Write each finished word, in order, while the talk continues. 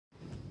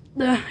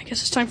I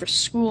guess it's time for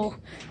school.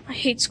 I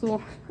hate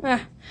school. Come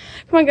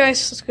on,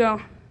 guys, let's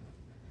go.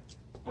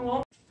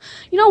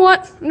 You know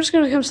what? I'm just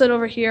gonna come sit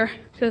over here,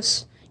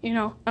 because, you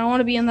know, I don't want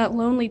to be in that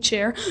lonely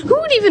chair. Who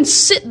would even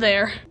sit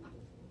there?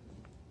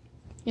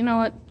 You know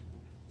what?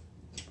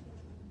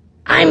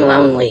 I'm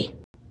lonely.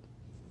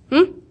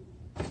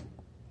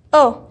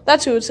 Oh,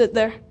 that's who would sit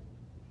there.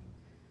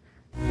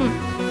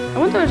 I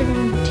wonder what I'm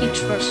going to teach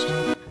first.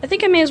 I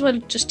think I may as well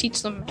just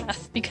teach them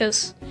math,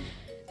 because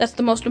that's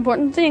the most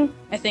important thing,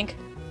 I think.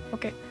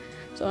 Okay,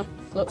 so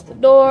close the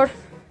door.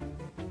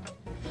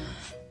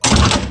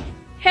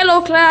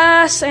 Hello,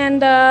 class,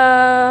 and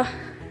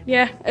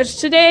yeah,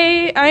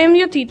 today I am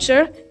your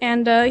teacher,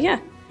 and yeah.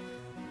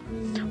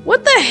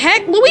 What the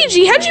heck?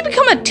 Luigi, how'd you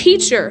become a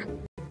teacher?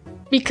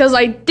 Because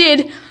I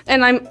did,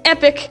 and I'm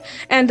epic,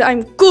 and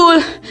I'm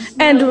cool,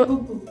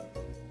 and...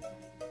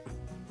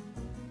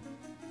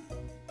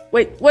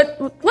 Wait,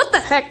 what the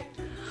heck?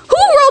 Who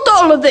wrote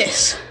all of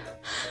this?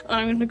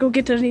 I'm gonna go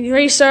get an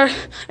eraser.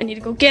 I need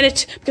to go get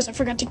it, because I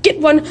forgot to get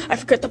one. I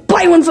forgot to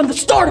buy one from the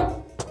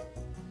store.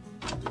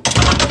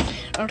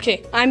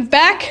 Okay, I'm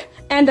back,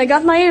 and I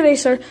got my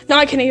eraser. Now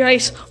I can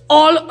erase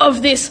all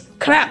of this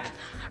crap.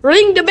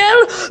 Ring the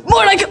bell,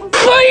 more like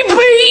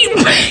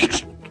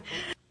baby.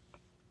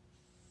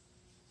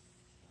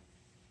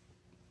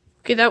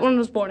 Okay, that one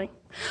was boring.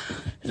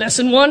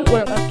 Lesson 1,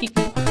 well, I'll keep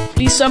you.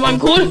 Please, Sam, I'm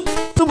cool.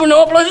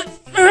 Supernova pluses.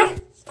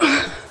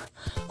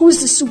 Who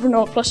is this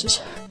supernova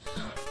pluses?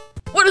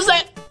 What is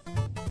that?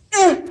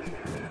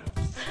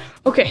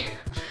 Okay,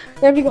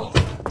 there we go.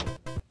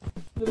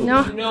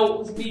 No. No, it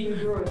was being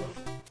droid.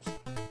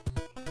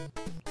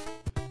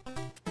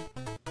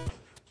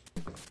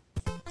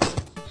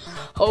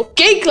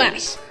 Okay,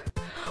 class.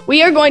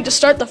 We are going to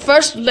start the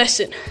first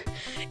lesson.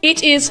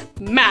 It is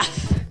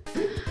math.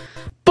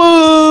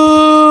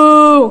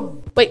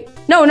 Boo! Wait,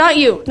 no, not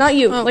you, not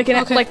you. Oh, like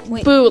okay. like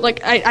Wait. boo.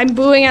 Like I'm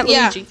booing at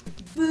Luigi.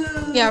 Boo!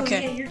 Yeah,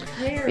 okay. Yeah, you're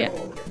terrible. Yeah.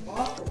 You're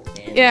awful,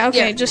 man. Yeah.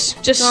 Okay. Yeah.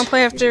 Just. You wanna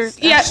play after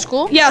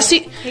school? Yeah. See.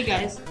 Hey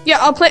guys. Yeah,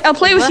 I'll play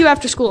with What? you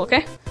after school.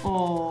 Okay.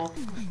 Oh.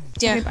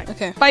 Yeah. Okay, bye.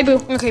 Okay. Bye, boo.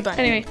 Okay. Bye.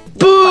 Anyway.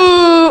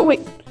 Boo! Wait.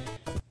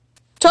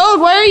 Toad,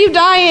 why are you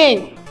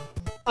dying?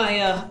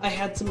 I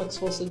had some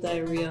explosive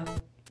diarrhea.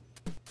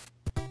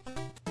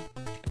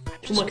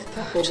 Too much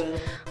Taco Bell.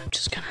 I'm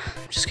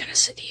just gonna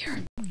sit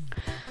here.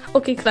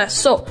 Okay, class.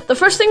 So the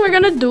first thing we're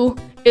gonna do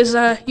is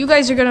you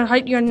guys are gonna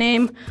write your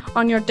name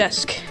on your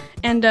desk,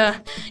 and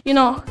you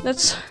know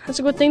that's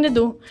a good thing to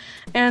do.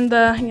 And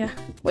yeah.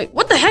 Wait,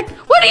 what the heck?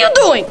 What are you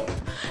doing?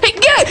 Hey,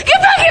 get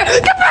back here!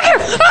 Get back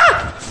here!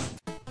 Ah!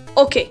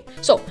 Okay,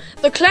 so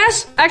the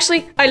class.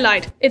 Actually, I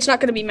lied. It's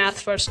not gonna be math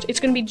first. It's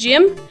gonna be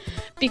gym,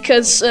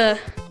 because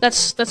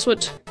that's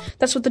what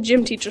the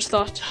gym teachers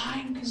thought.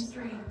 Time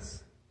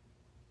constraints.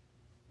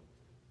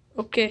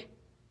 Okay.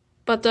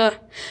 But,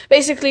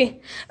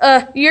 basically,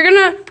 you're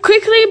gonna,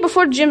 quickly,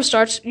 before gym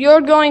starts,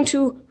 you're going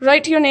to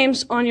write your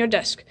names on your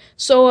desk.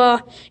 So,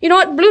 you know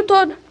what, Blue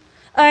Toad,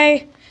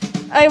 I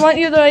want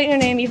you to write your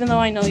name, even though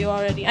I know you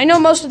already. I know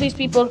most of these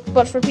people,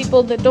 but for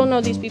people that don't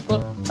know these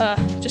people,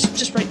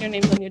 just write your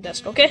names on your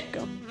desk, okay?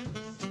 Go.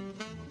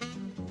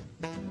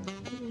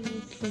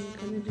 Okay,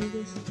 I'm gonna do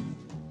this.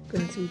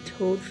 Gonna do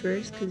Toad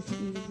first, because it's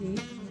easy.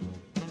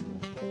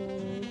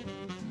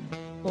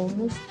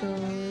 Almost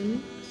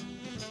done.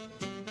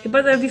 Okay,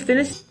 but have you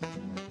finished?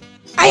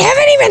 I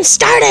haven't even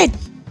started.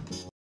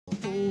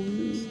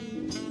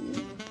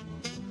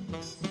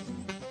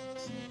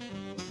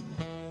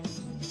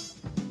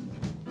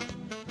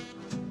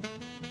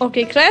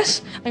 Okay,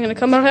 class, I'm gonna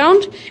come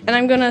around, and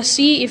I'm gonna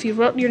see if you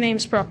wrote your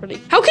names properly.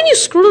 How can you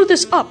screw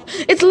this up?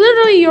 It's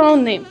literally your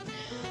own name.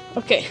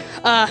 Okay,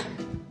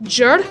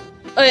 Jerd?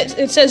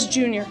 It says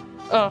Junior.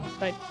 Oh,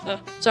 right,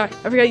 sorry,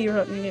 I forgot you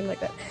wrote your name like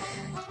that.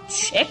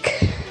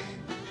 Check.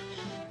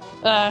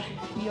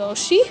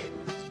 Yoshi.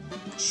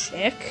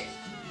 Check.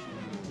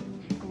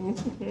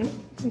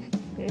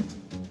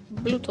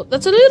 Bluetooth.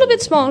 That's a little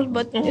bit small,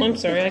 but... Oh, I'm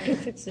sorry, I can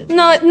fix it.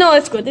 No,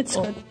 it's good, it's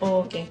good.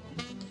 Oh, okay.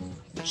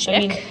 Check. I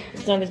mean,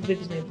 it's not as big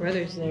as my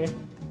brother's there.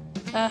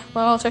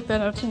 Well, I'll check that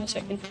out in a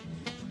second.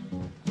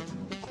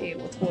 Okay,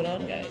 what's going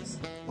on, guys?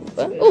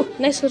 Ooh,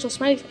 nice little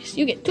smiley face.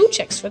 You get 2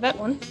 checks for that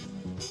one.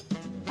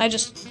 I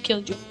just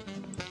killed you.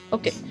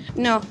 Okay,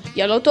 now,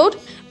 Yellow Toad.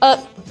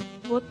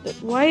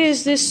 Why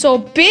is this so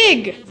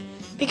big?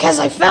 Because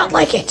I felt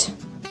like it.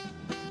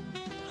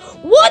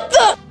 What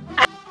the?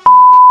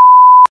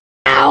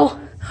 Ow!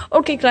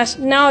 Okay, class,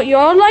 now you're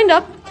all lined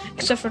up,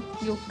 except for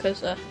you,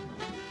 because,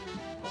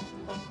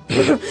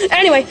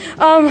 anyway,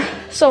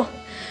 so,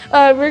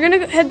 we're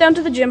gonna head down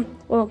to the gym.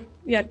 Well,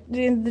 yeah,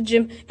 the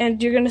gym,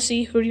 and you're gonna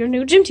see who your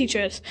new gym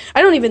teacher is.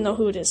 I don't even know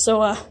who it is,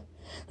 so,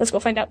 let's go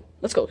find out.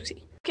 Let's go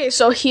see. Okay,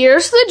 so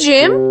here's the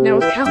gym. Now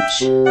the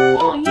couch.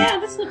 Oh, yeah,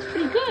 this looks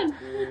pretty good.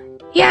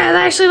 Yeah,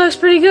 that actually looks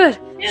pretty good.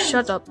 Yeah.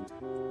 Shut up.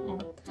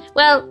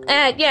 Well,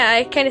 yeah,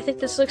 I kind of think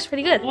this looks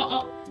pretty good.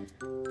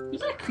 Who's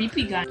that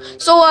creepy guy?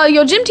 So,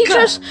 your gym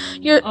teachers,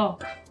 your... Oh.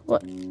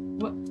 What?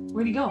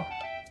 Where'd he go?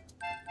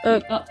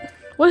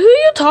 What? Who are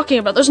you talking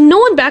about? There's no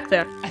one back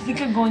there. I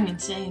think I'm going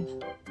insane.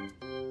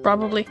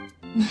 Probably.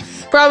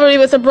 Probably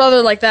with a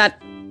brother like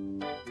that.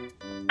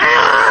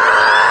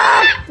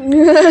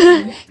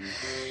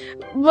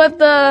 But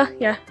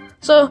yeah.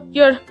 So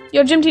your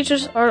gym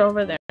teachers are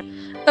over there.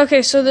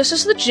 Okay, so this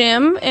is the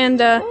gym, and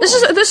this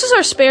is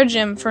our spare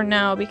gym for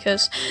now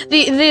because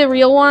the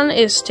real one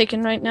is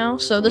taken right now.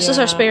 So this is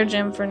our spare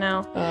gym for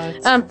now.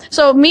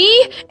 So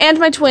me and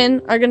my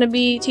twin are gonna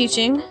be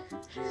teaching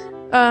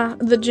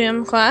the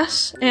gym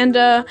class, and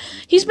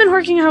he's been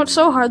working out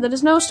so hard that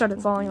his nose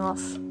started falling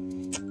off.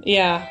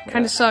 Yeah.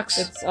 Kind of sucks.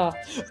 It's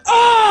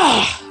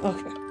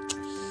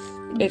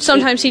okay.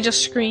 Sometimes he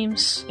just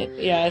screams.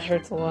 Yeah, it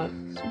hurts a lot.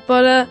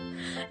 But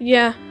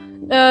yeah.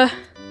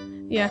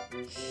 Yeah.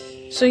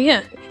 So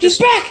yeah. He's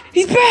back!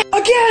 He's back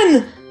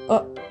again!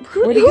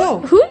 Where'd he go?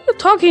 Who are you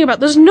talking about?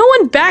 There's no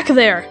one back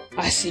there.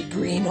 I see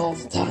green all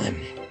the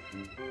time.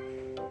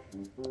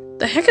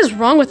 The heck is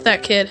wrong with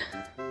that kid?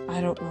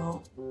 I don't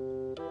know.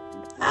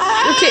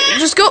 Okay,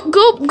 just go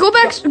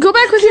back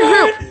with your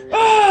group.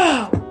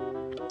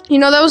 You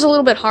know, that was a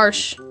little bit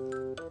harsh.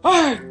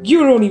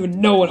 You don't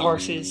even know what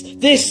harsh is.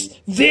 This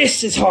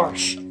is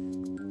harsh.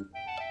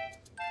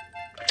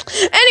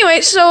 Anyway,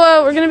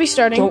 so we're gonna be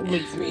starting. Don't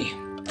leave me.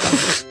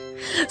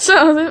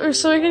 So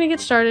we're gonna get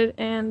started,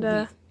 and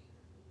no,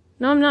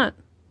 I'm not.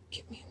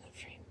 Get me in the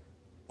frame.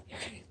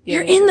 Okay.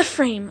 You're in the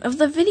frame of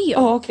the video.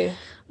 Oh, okay.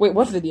 Wait,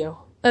 what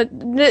video?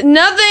 Nothing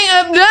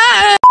of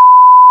that.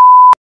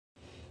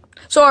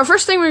 So our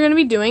first thing we're gonna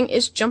be doing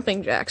is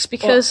jumping jacks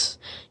because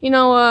you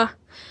know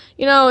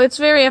it's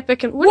very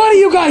epic. And what do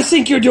you guys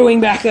think you're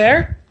doing back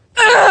there?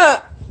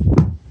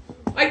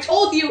 I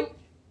told you.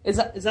 Is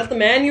that the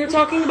man you were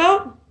talking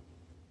about?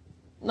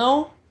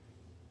 No.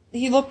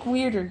 He looked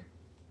weirder.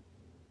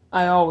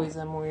 I always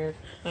am weird.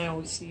 I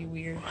always see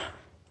weird.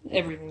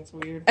 Everything's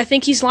weird. I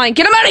think he's lying.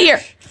 Get him out of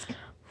here!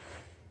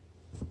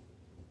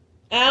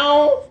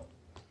 Ow!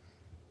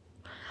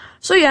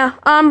 So yeah,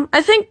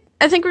 I think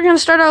we're gonna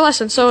start our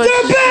lesson. So it's,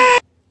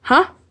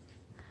 huh?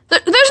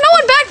 There's no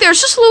one back there. It's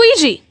just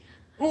Luigi.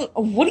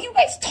 What are you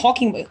guys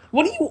talking about?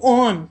 What are you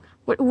on?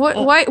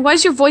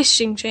 Why's your voice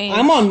changed?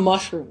 I'm on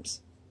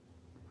mushrooms.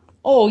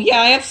 Oh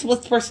yeah, I have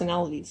split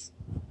personalities.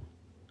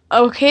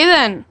 Okay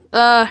then.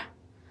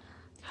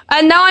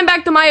 And now I'm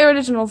back to my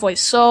original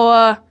voice. So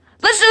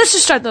let's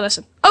just start the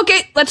lesson.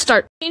 Okay, let's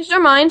start. Changed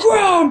our mind.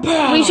 Ground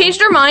pound. We changed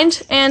our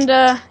mind, and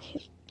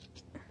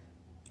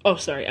oh,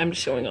 sorry, I'm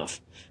just showing off.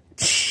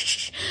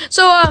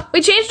 So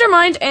we changed our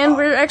mind, and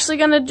we're actually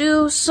gonna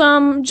do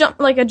some jump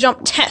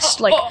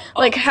test,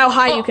 like how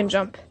high you can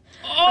jump.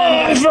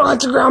 I forgot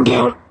to ground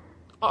pound.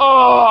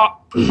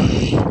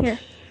 Here.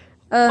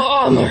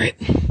 I'm alright.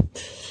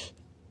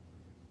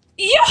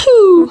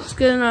 Yahoo! That's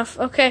good enough.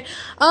 Okay.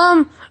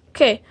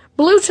 Okay.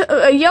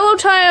 Yellow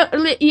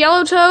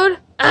toad.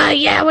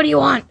 Yeah, what do you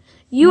want?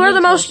 You are the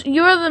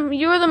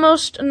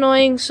most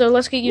annoying. So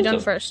let's get you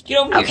done first. Get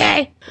over here.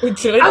 Okay.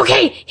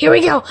 Okay, here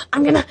we go.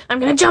 I'm gonna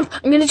jump.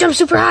 I'm gonna jump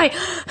super high.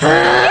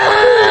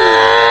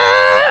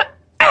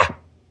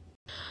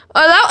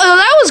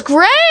 That was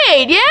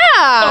great. Yeah.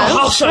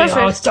 I'll show you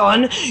how it's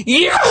done.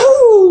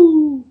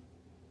 Yahoo!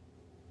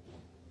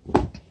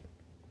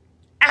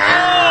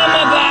 Ow,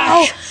 my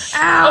back!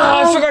 Ow.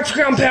 Oh, I forgot to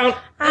ground pound.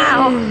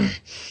 Ow.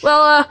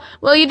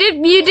 Well, you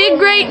did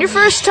great your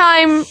first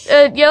time,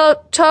 Yellow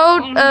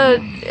Toad. Are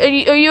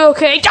you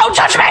okay? Don't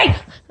touch me!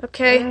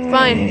 Okay,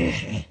 fine.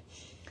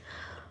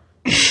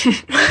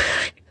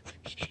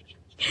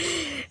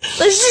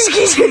 Let's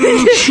just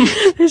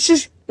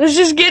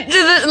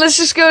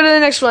go to the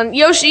next one.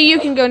 Yoshi, you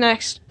can go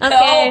next.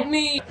 Okay. Help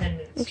me.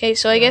 Okay,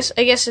 so I guess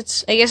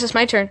it's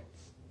my turn.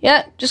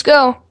 Yeah, just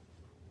go.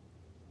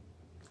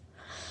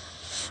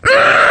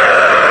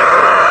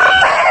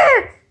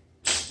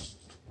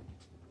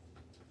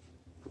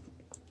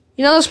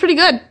 You know, that's pretty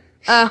good.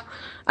 I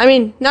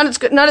mean, not as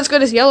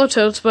good as Yellow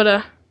Toad's,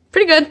 but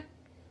pretty good.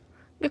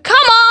 Come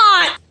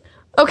on!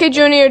 Okay,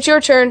 Junior, it's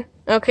your turn.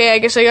 Okay, I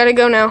guess I gotta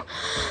go now.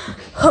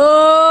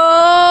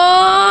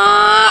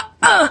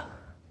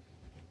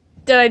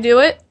 Did I do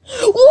it?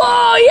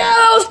 Whoa, yeah,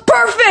 that was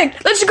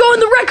perfect! Let's go in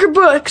the record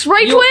books,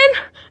 right, Twin?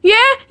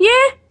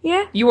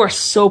 Yeah. You are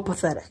so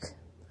pathetic.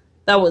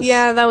 That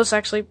was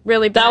actually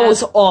really bad. That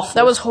was awful.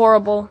 That was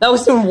horrible. That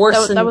was even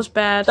worse that was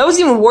bad. That was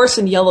even worse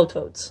than Yellow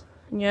Toad's.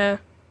 Yeah.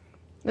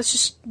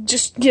 Let's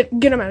just get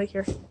him out of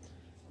here.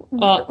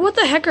 What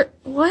the heck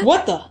what?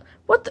 What the?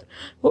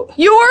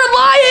 You are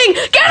lying!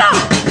 Get him!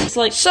 It's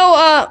like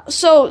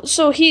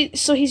So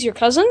he's your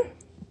cousin?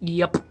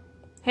 Yep.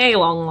 Hey,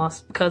 long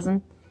lost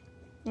cousin.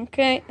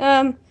 Okay.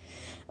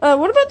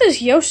 What about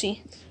this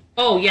Yoshi?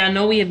 Oh yeah,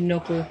 no, we have no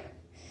clue.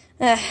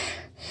 That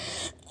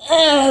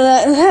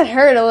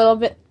hurt a little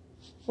bit.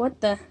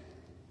 What the?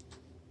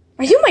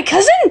 Are you my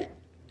cousin?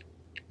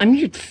 I'm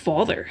your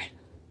father.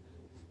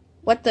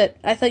 What the?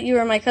 I thought you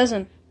were my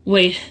cousin.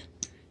 Wait.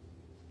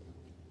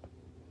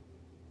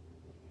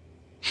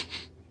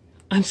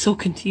 I'm so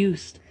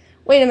confused.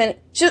 Wait a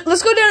minute.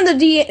 Let's go down to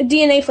the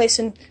DNA place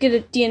and get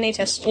a DNA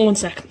test. 1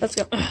 sec. Let's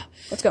go.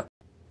 Let's go.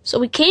 So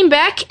we came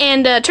back,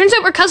 and turns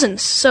out we're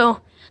cousins.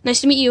 So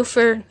nice to meet you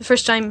for the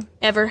first time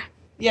ever.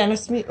 Yeah,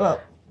 nice to meet. Well,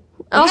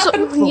 Also,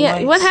 happened with the yeah,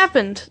 lights? what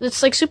happened?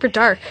 It's like super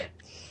dark.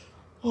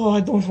 Oh,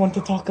 I don't want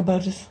to talk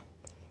about it.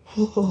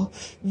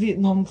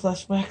 Vietnam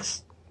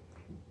flashbacks.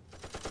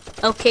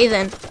 Okay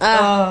then.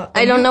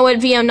 I don't know what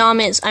Vietnam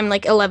is. I'm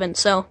like 11,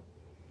 so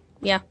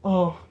yeah.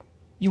 Oh,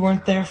 you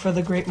weren't there for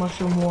the Great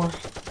Mushroom War.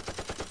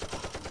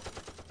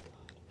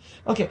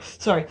 Okay,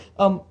 sorry.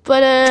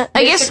 But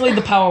I guess Basically,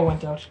 the power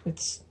went out.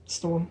 It's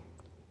storm.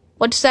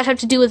 what does that have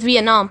to do with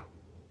Vietnam?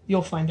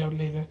 You'll find out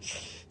later.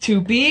 To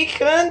be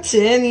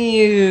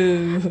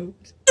continued.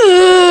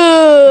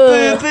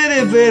 Da,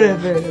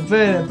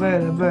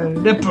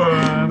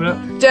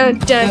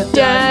 da,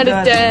 da,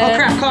 da, da. Oh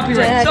crap,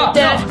 copyright. Stop,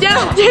 Da,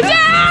 stop. da, da,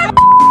 da.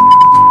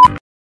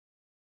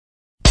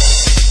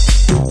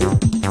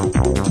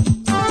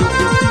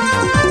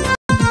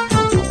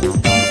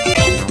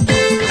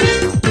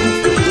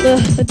 Ugh,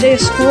 the day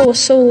of school was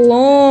so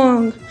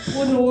long.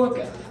 Wouldn't work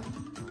out.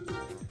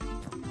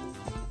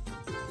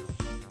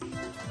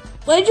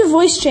 Why did your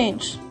voice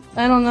change?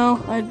 I don't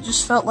know. I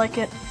just felt like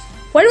it.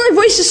 Why do my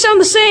voices sound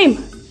the same?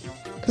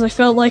 Because I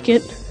felt like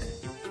it.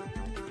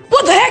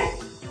 What the heck?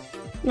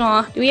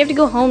 Aw, do we have to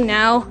go home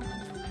now?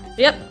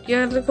 Yep, you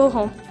have to go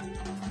home.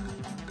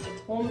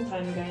 It's home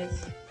time,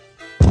 guys.